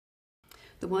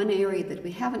The one area that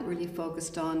we haven't really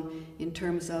focused on in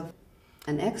terms of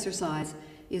an exercise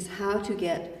is how to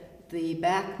get the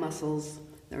back muscles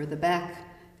or the back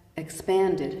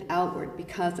expanded outward,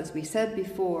 because as we said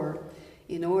before,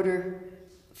 in order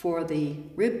for the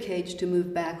rib cage to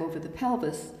move back over the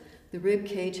pelvis, the rib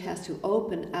cage has to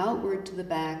open outward to the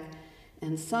back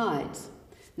and sides.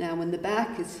 Now when the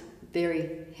back is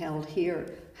very held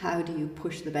here, how do you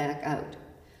push the back out?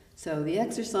 So the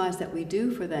exercise that we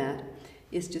do for that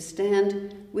is to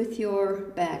stand with your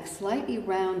back slightly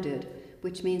rounded,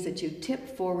 which means that you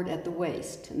tip forward at the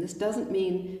waist. And this doesn't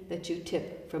mean that you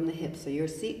tip from the hip, so your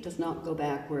seat does not go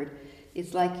backward.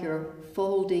 It's like you're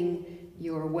folding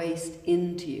your waist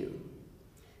into you.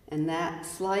 And that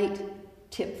slight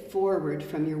tip forward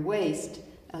from your waist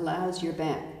allows your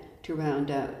back to round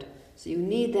out. So you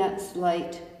need that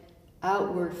slight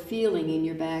outward feeling in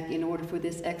your back in order for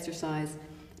this exercise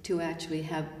to actually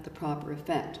have the proper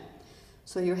effect.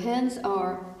 So your hands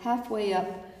are halfway up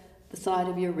the side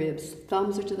of your ribs.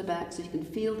 Thumbs are to the back, so you can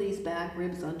feel these back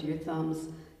ribs under your thumbs.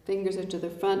 Fingers are to the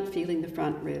front, feeling the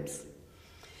front ribs.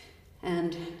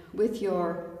 And with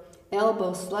your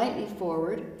elbows slightly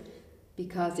forward,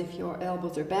 because if your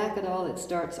elbows are back at all, it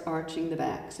starts arching the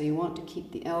back. So you want to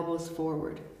keep the elbows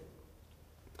forward.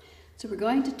 So we're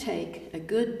going to take a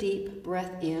good deep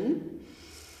breath in,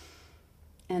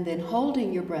 and then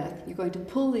holding your breath, you're going to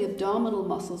pull the abdominal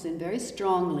muscles in very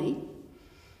strongly,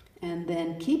 and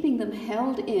then keeping them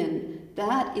held in,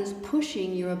 that is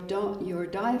pushing your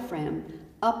diaphragm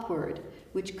upward,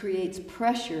 which creates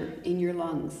pressure in your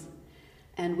lungs.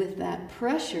 And with that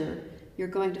pressure, you're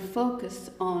going to focus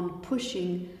on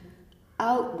pushing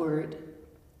outward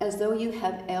as though you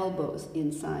have elbows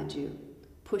inside you,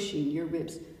 pushing your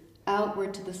ribs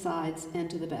outward to the sides and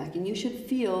to the back. And you should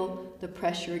feel the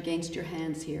pressure against your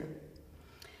hands here.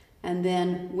 And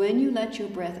then when you let your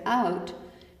breath out,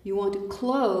 you want to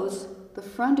close the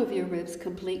front of your ribs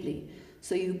completely.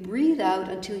 So you breathe out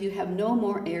until you have no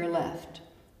more air left.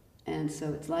 And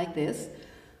so it's like this.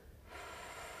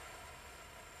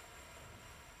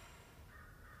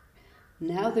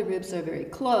 Now the ribs are very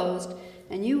closed,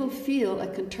 and you will feel a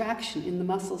contraction in the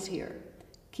muscles here,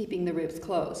 keeping the ribs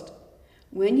closed.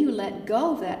 When you let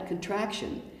go of that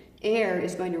contraction, air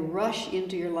is going to rush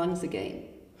into your lungs again.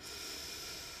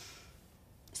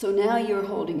 So now you're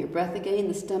holding your breath again,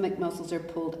 the stomach muscles are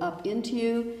pulled up into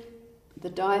you, the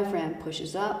diaphragm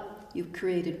pushes up, you've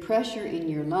created pressure in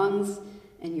your lungs,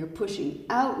 and you're pushing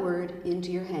outward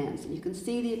into your hands. And you can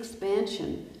see the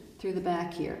expansion through the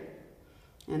back here.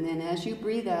 And then as you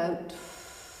breathe out,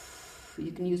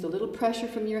 you can use a little pressure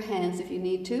from your hands if you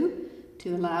need to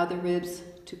allow the ribs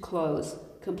to close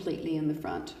completely in the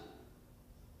front.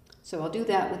 So I'll do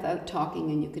that without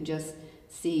talking, and you can just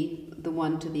see the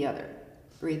one to the other.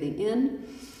 Breathing in,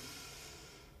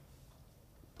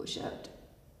 push out,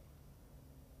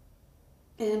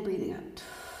 and breathing out.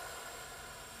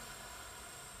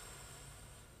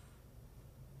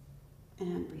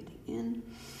 And breathing in,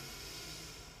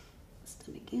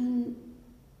 stomach in,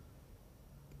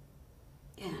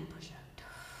 and push out.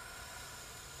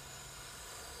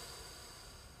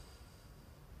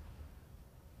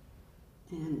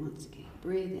 And once again,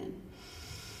 breathe in,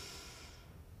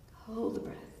 hold the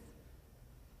breath,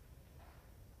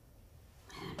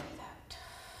 and breathe out.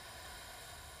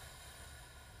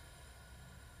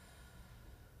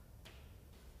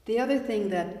 The other thing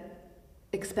that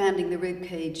expanding the rib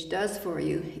cage does for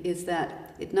you is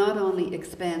that it not only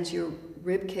expands your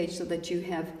rib cage so that you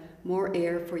have more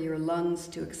air for your lungs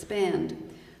to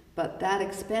expand, but that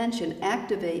expansion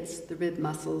activates the rib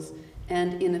muscles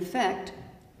and in effect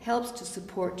helps to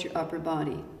support your upper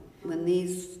body. When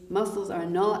these muscles are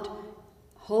not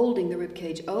holding the rib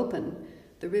cage open,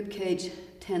 the rib cage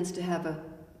tends to have a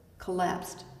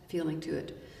collapsed feeling to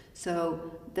it.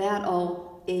 So that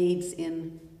all aids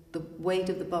in the weight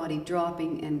of the body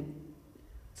dropping and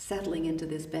settling into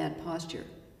this bad posture.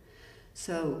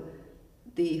 So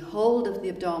the hold of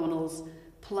the abdominals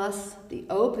plus the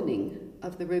opening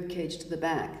of the rib cage to the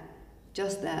back,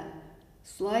 just that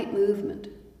slight movement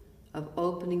of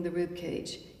opening the rib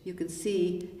cage, you can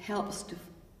see helps to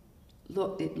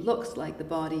look, it looks like the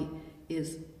body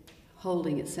is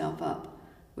holding itself up,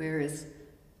 whereas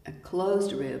a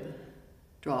closed rib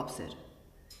drops it.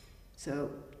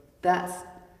 So that's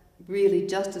really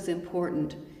just as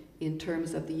important in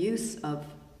terms of the use of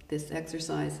this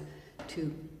exercise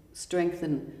to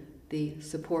strengthen the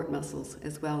support muscles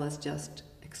as well as just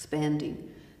expanding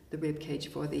the rib cage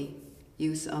for the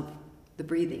use of the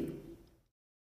breathing.